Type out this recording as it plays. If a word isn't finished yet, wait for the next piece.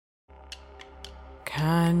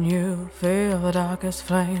Can you feel the darkest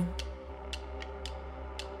flame?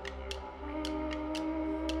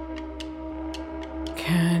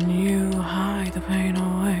 Can you hide the pain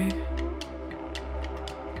away?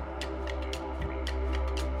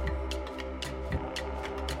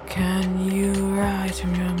 Can you rise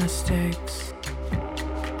from your mistakes?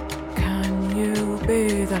 Can you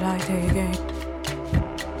be the light again?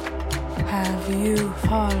 Have you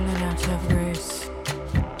fallen out of grace?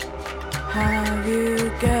 Have you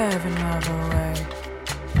given love away?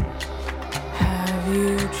 Have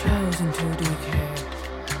you chosen to decay?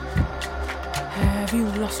 Have you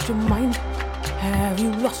lost your mind? Have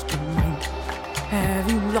you lost your mind? Have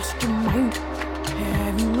you lost your mind?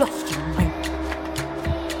 Have you lost your mind?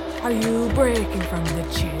 Are you breaking from the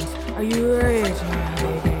chains? Are you raising out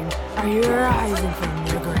again? Are you rising from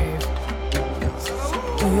your grave?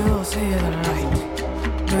 Do you see the light?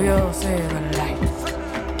 Do you see the light?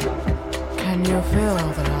 Can you feel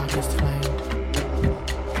the darkest flame?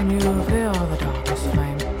 Can you feel the darkest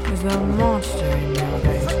flame? Is the monster in your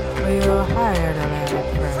veins? Are you hired to let it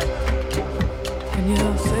pray? Can you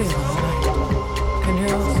see the light? Can you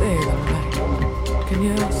see the light? Can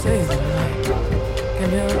you see the light? Can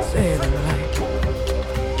you see the light?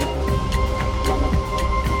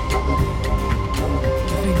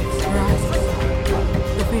 The phoenix rises.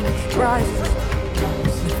 The phoenix rises.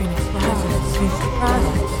 The phoenix rises. The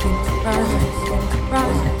phoenix rises. The phoenix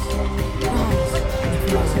rises. The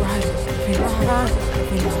phoenix rises. The phoenix rises. The phoenix rises. The phoenix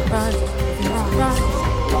rises. The phoenix rises.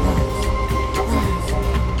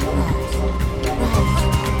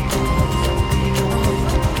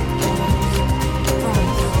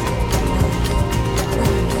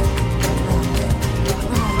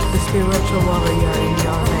 Spiritual warrior in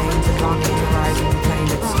your veins is longing to rise and claim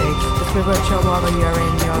its state. The spiritual warrior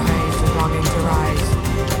in your veins is longing to rise.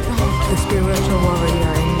 The spiritual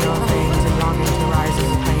warrior in your veins is longing to rise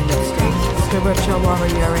and claim its state. The spiritual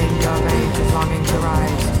warrior in your veins is longing to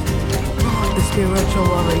rise. The spiritual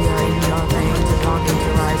warrior in your veins is longing to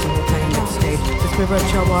rise and claim its state. The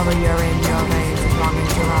spiritual warrior in your veins is longing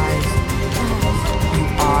to rise. You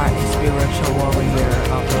are a spiritual warrior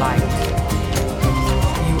of light.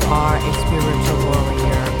 You are a spiritual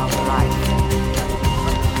warrior of life.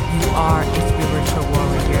 You are a spiritual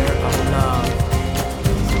warrior of love.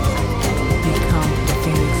 Become the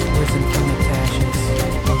phoenix risen from its ashes.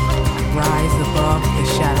 Rise above the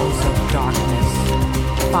shadows of darkness.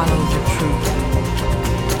 Follow the truth.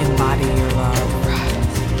 Embody your love.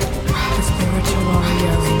 The spiritual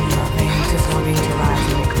warrior in your veins is longing to rise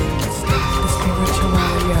and eclipse. The spiritual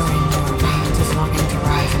warrior in your veins is longing to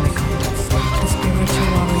rise and eclipse. The spiritual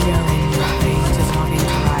warrior in your veins is longing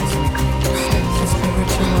to rise and eclipse. The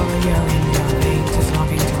spiritual warrior in your veins is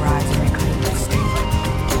longing to rise and eclipse.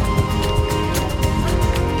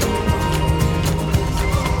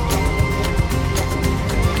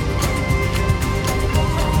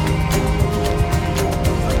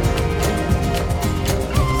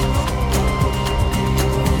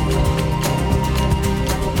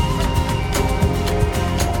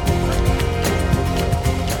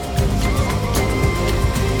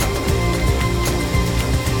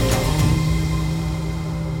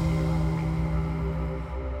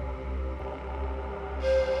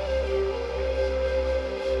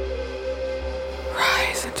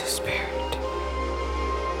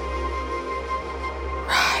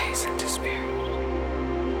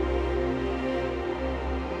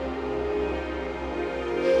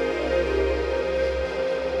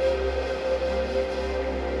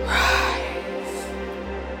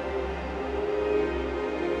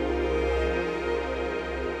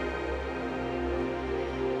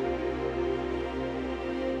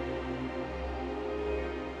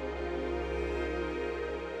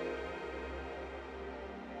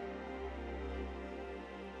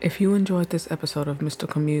 If you enjoyed this episode of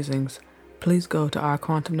Mystical Musings, please go to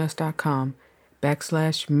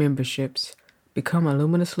ourquantumnest.com/memberships, become a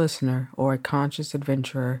luminous listener or a conscious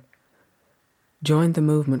adventurer. Join the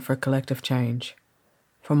movement for collective change.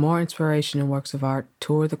 For more inspiration and works of art,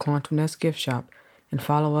 tour the Quantum Nest gift shop and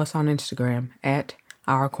follow us on Instagram at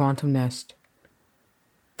ourquantumnest.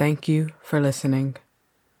 Thank you for listening.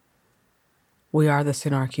 We are the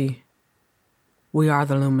Synarchy. We are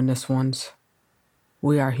the luminous ones.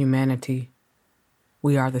 We are humanity.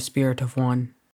 We are the spirit of one.